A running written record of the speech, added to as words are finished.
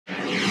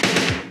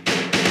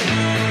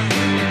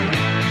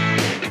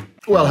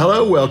Well,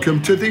 hello, welcome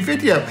to the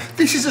video.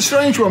 This is a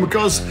strange one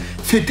because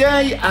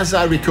today, as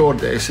I record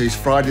this, is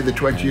Friday the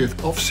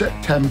 20th of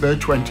September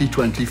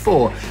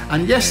 2024.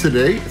 And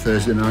yesterday,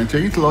 Thursday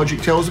 19th,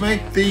 logic tells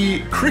me, the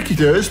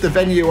Cricketers, the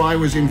venue I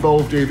was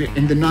involved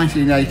in the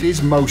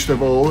 1980s, most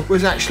of all,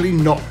 was actually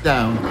knocked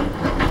down.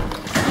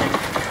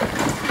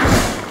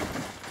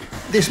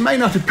 This may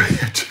not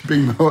appear to be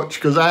much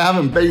because I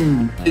haven't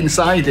been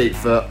inside it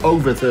for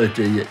over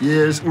 30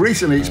 years.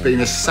 Recently, it's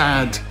been a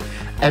sad,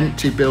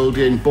 empty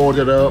building,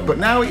 boarded up, but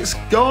now it's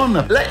gone.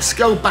 Let's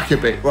go back a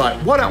bit. Right,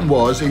 what happened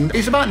was,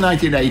 it's about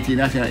 1980,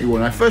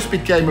 1981, I first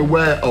became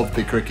aware of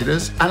the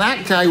Cricketers. An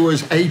act I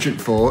was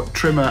agent for,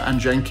 Trimmer and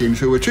Jenkins,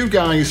 who were two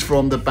guys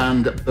from the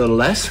band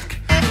Burlesque.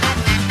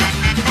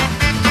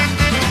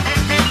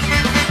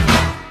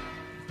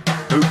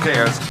 Who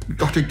cares?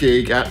 Got a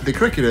gig at the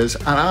Cricketers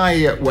and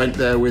I went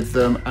there with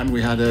them and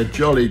we had a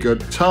jolly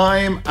good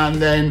time. And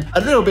then a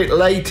little bit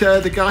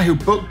later, the guy who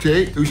booked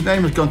it, whose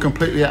name has gone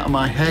completely out of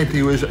my head,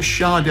 he was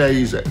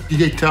Sade's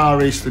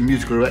guitarist and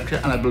musical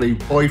director and I believe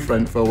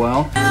boyfriend for a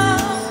while.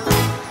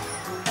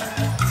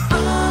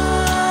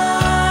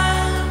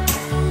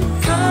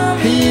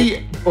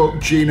 He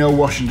booked Gino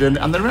Washington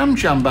and the Ram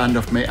Jam band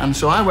off me, and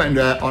so I went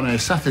there on a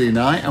Saturday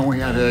night and we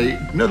had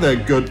another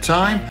good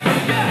time.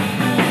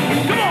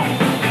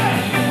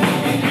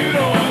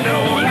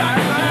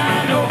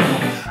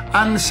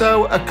 And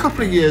so a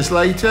couple of years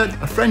later,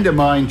 a friend of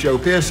mine, Joe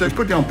Pearson, who's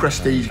putting on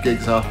prestige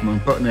gigs, Harper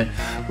and Putney,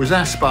 was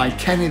asked by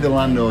Kenny, the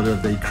landlord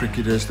of the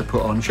Cricketers, to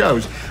put on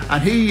shows.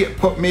 And he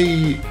put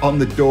me on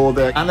the door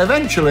there. And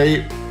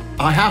eventually,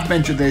 I have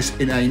mentioned this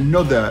in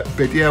another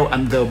video,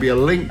 and there'll be a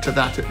link to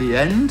that at the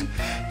end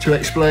to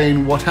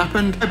explain what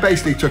happened. I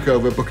basically took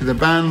over booking the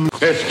band.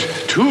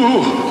 It's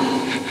too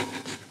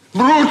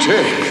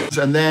brute.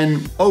 And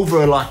then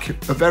over like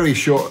a very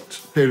short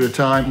period of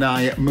time,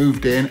 I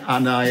moved in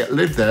and I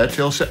lived there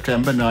till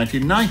September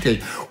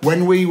 1990,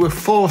 when we were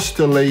forced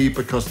to leave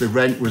because the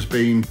rent was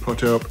being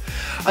put up.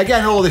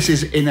 Again, all this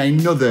is in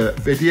another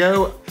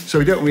video, so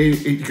we don't really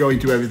need to go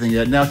into everything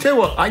yet. Now, tell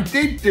you what, I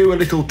did do a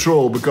little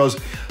troll because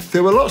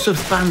there were lots of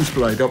bands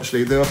played,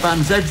 obviously. There were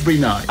bands every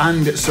night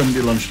and at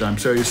Sunday lunchtime.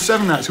 So it was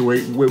 7 nights a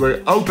week. We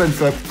were open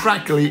for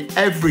practically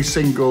every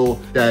single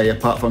day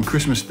apart from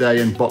Christmas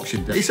Day and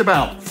Boxing Day. It's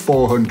about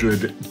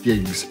 400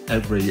 gigs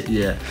every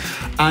year.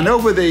 And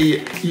over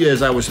the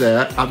years I was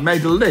there, I've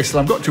made a list.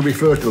 I've got to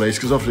refer to the list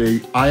because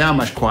obviously I am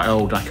actually quite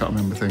old. I can't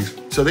remember things.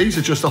 So these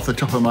are just off the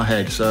top of my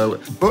head. So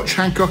Butch,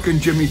 Hancock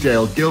and Jimmie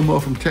Dale, Gilmore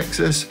from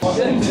Texas.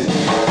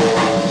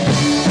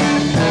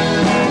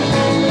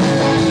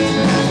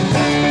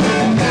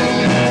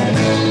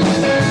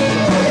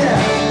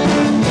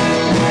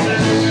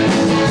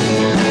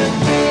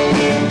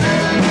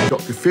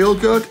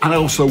 Feelgood, and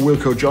also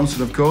Wilko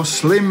Johnson, of course.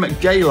 Slim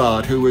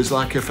Gaillard, who was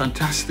like a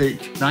fantastic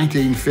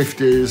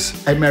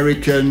 1950s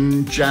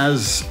American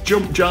jazz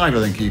jump jive,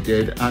 I think he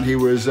did, and he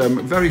was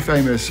very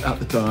famous at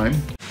the time.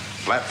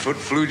 Flatfoot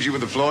flugy with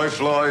the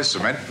floy,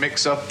 cement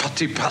mixer,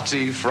 putty,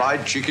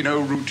 fried chicken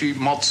o-rooty,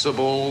 matzo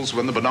balls,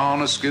 when the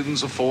banana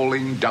skins are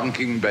falling,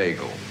 dunking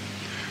bagel.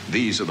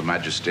 These are the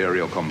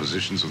magisterial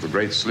compositions of the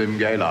great Slim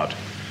Gaillard.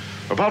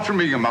 Apart from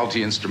being a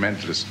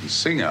multi-instrumentalist and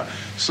singer,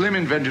 Slim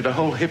invented a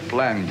whole hip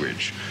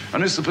language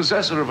and is the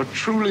possessor of a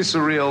truly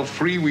surreal,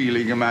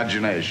 freewheeling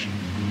imagination.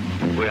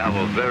 We have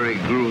a very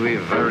groovy,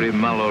 very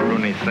mellow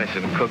Rooney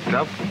session cooked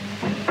up.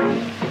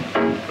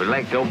 We'd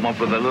like to open up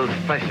with a little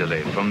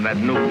specialty from that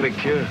new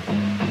picture,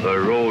 The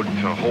Road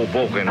to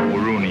Hoboken,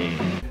 Rooney.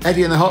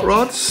 Eddie and the Hot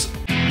Rods.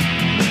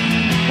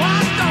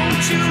 Why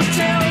don't you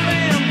tell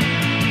them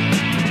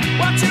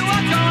what you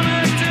are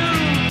gonna do?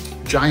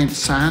 Giant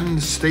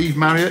Sand, Steve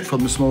Marriott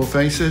from the Small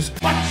Faces.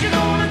 What you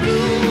gonna do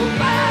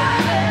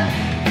about it?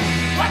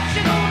 What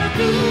you gonna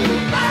do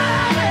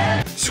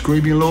about it?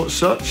 Screaming Lord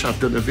Sutch,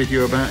 I've done a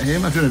video about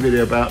him. I've done a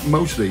video about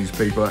most of these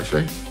people,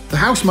 actually. The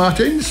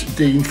Housemartins,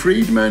 Dean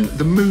Friedman.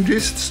 The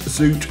Moodists,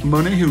 Zoot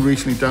Money, who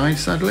recently died,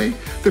 sadly.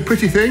 The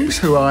Pretty Things,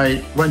 who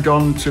I went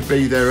on to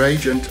be their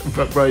agent.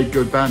 Very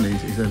good band,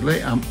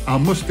 incidentally. I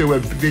must do a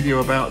video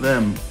about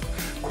them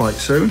quite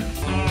soon.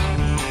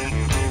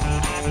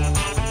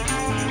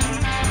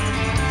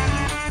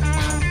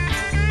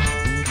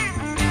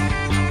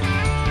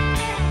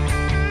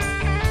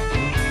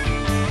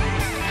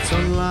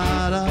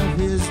 Sunlight of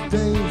his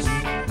days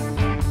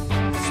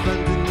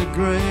spent in the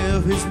grey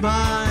of his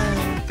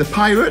mind. The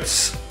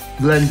Pirates,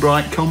 Len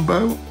Bright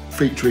combo,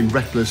 featuring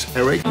Reckless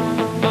Eric.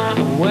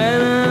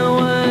 When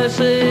I was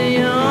a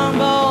young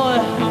boy,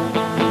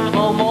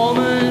 a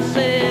woman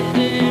said to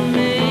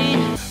me.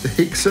 The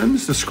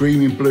Hicksons, the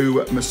Screaming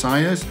Blue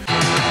Messiahs.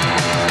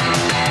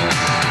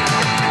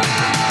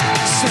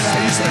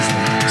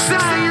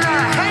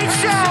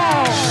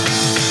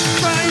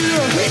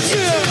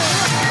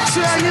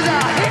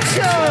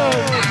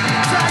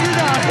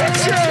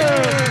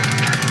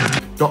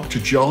 Dr.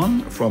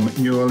 John from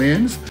New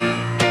Orleans.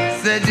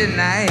 Such a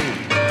night.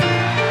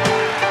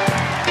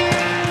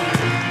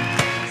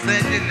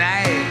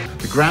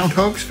 The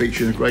Groundhogs,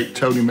 featuring the great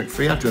Tony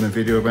McPhee. I've done a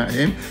video about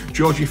him.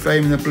 Georgie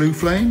Fame and the Blue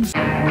Flames.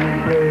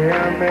 play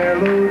a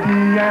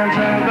melody and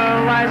turn the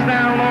lights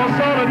down low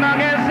so the knock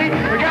and see.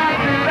 We gotta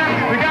do that,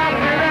 we gotta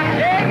do that,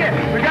 yeah,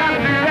 yeah. We gotta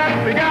do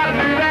that, we gotta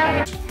do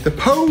that. The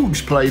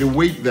Pogues played a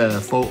week there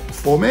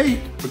for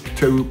me.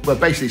 Well,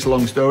 basically it's a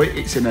long story.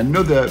 It's in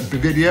another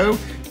video.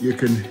 You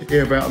can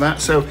hear about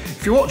that. So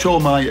if you watch all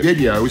my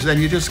videos, then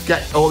you just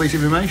get all this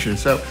information.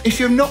 So if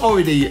you've not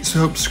already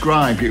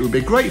subscribed, it would be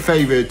a great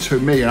favour to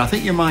me, and I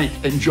think you might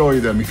enjoy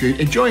them. If you're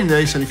enjoying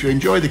this, and if you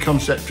enjoy the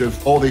concept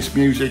of all this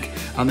music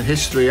and the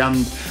history,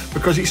 and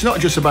because it's not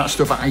just about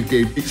stuff I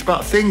did, it's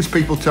about things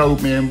people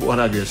told me and what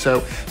have you.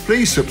 So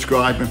please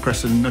subscribe and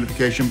press the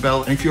notification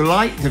bell. And if you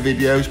like the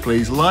videos,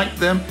 please like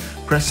them.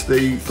 Press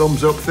the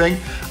thumbs up thing,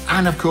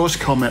 and of course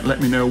comment, let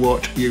me know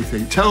what you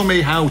think. Tell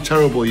me how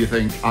terrible you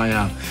think I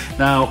am.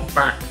 Now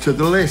back to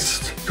the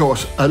list. Of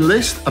course, a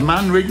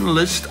man reading a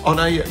list on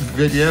a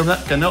video,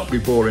 that cannot be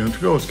boring, of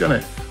course, can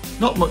it?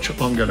 Not much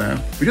longer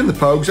now. We've done the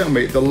Pogues, haven't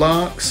we? The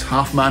Larks,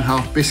 Half Man,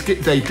 Half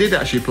Biscuit. They did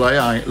actually play,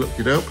 I looked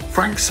it up.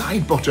 Frank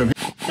Sidebottom.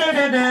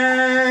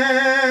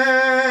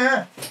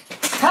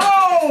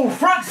 Hello,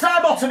 Frank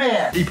Sidebottom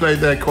here. He played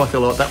there quite a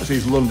lot. That was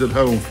his London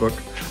home for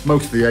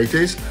most of the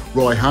 80s.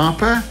 Roy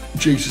Harper,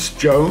 Jesus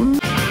Jones.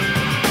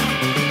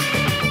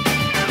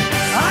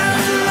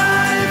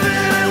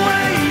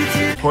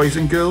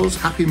 Poison Girls,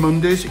 Happy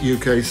Mondays,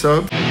 UK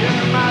sub.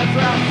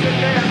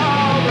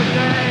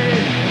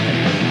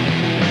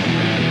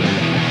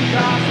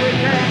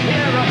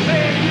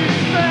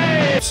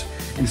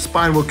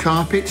 Inspiral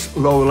Carpets,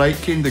 Laurel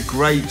Aitken, the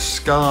great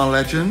ska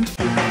legend.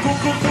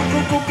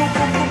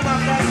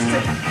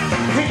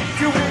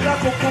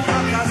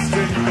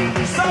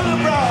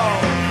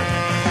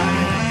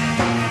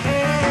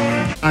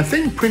 I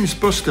think Prince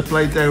Buster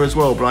played there as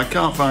well, but I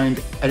can't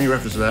find any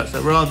reference to that.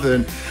 So rather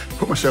than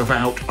put myself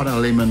out on a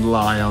limb and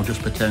lie, I'll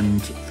just pretend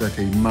that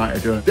he might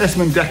have done it.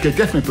 Desmond Dekker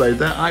definitely played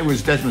there. I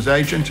was Desmond's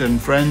agent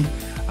and friend,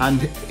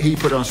 and he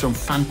put on some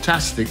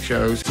fantastic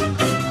shows.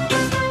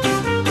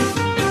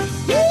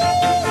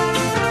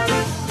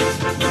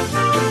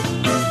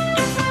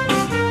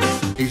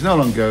 He's no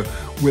longer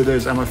with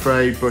us, I'm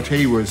afraid, but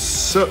he was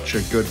such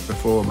a good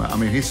performer. I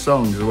mean, his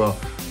songs as well.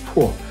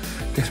 Whoa,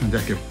 Desmond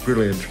Dekker,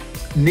 brilliant.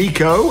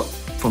 Nico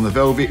from the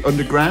Velvet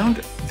Underground,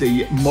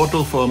 the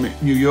model from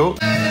New York.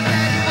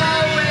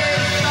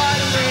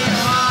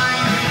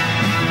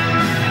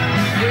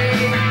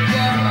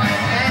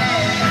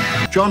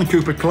 John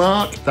Cooper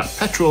Clarke, that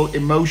Petrol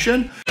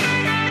Emotion.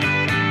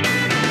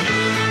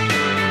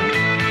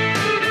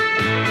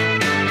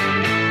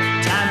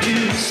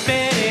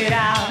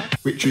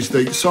 Which is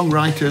the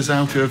songwriters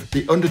out of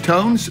the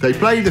Undertones. They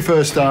played the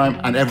first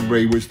time and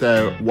everybody was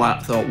there,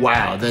 thought,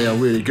 wow, they are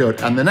really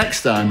good. And the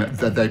next time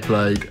that they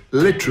played,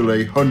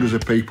 literally hundreds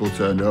of people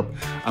turned up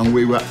and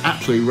we were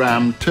absolutely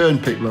rammed,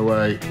 turned people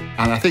away.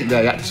 And I think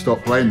they had to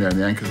stop playing there in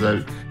the end because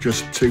they're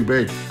just too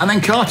big. And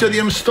then Carter, the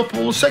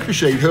unstoppable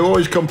secretary, who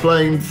always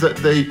complained that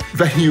the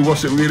venue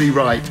wasn't really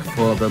right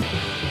for them.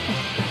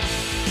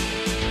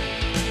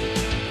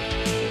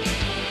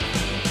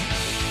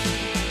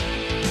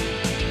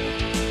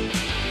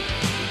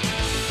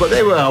 But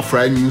they were our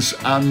friends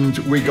and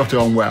we got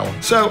on well.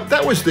 So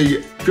that was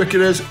the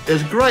Cricketers.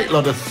 There's a great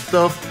lot of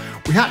stuff.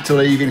 We had to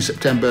leave in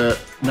September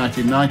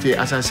 1990,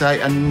 as I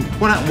say, and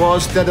what that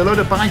was, there had a lot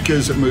of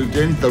bikers that moved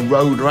in, the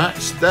Road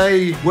Rats.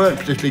 They weren't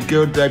particularly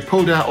good. They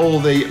pulled out all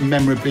the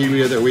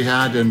memorabilia that we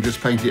had and just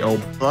painted it all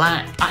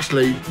black.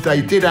 Actually,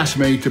 they did ask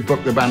me to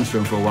book the bands for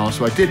them for a while,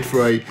 so I did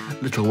for a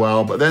little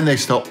while, but then they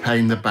stopped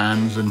paying the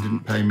bands and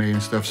didn't pay me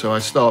and stuff, so I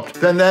stopped.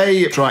 Then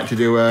they tried to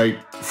do a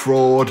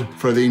fraud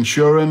for the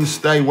insurance.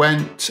 They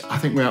went, I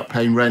think we were out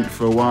paying rent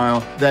for a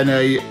while. Then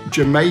a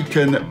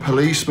Jamaican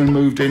policeman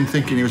moved in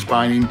thinking he was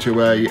buying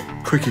into a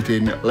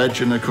cricketing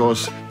legend. Of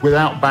course,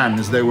 without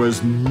bands, there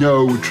was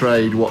no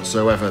trade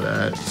whatsoever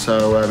there.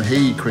 So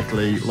he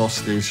quickly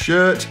lost his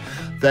shirt.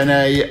 Then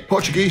a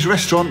Portuguese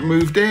restaurant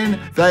moved in.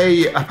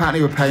 They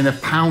apparently were paying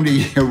 £1 a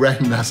year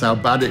rent, that's how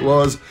bad it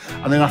was.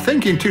 And then I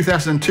think in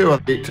 2002,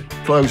 it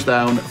closed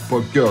down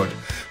for good.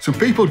 Some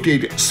people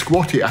did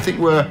squat it. I think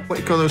were, what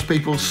do you call those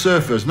people?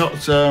 Surfers, not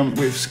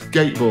with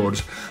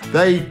skateboards.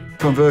 They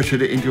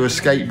converted it into a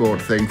skateboard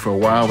thing for a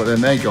while, but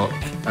then they got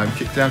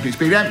kicked out. It's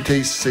been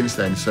empty since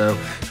then. So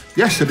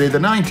yesterday, the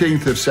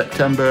 19th of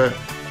September,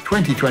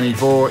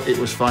 2024, it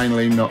was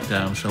finally knocked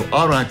down. So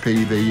RIP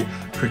the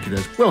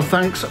Cricketers. Well,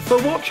 thanks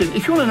for watching.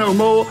 If you want to know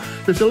more,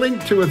 there's a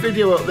link to a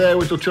video up there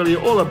which will tell you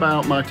all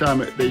about my time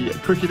at the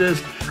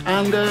Cricketers.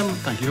 And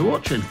thank you for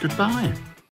watching. Goodbye.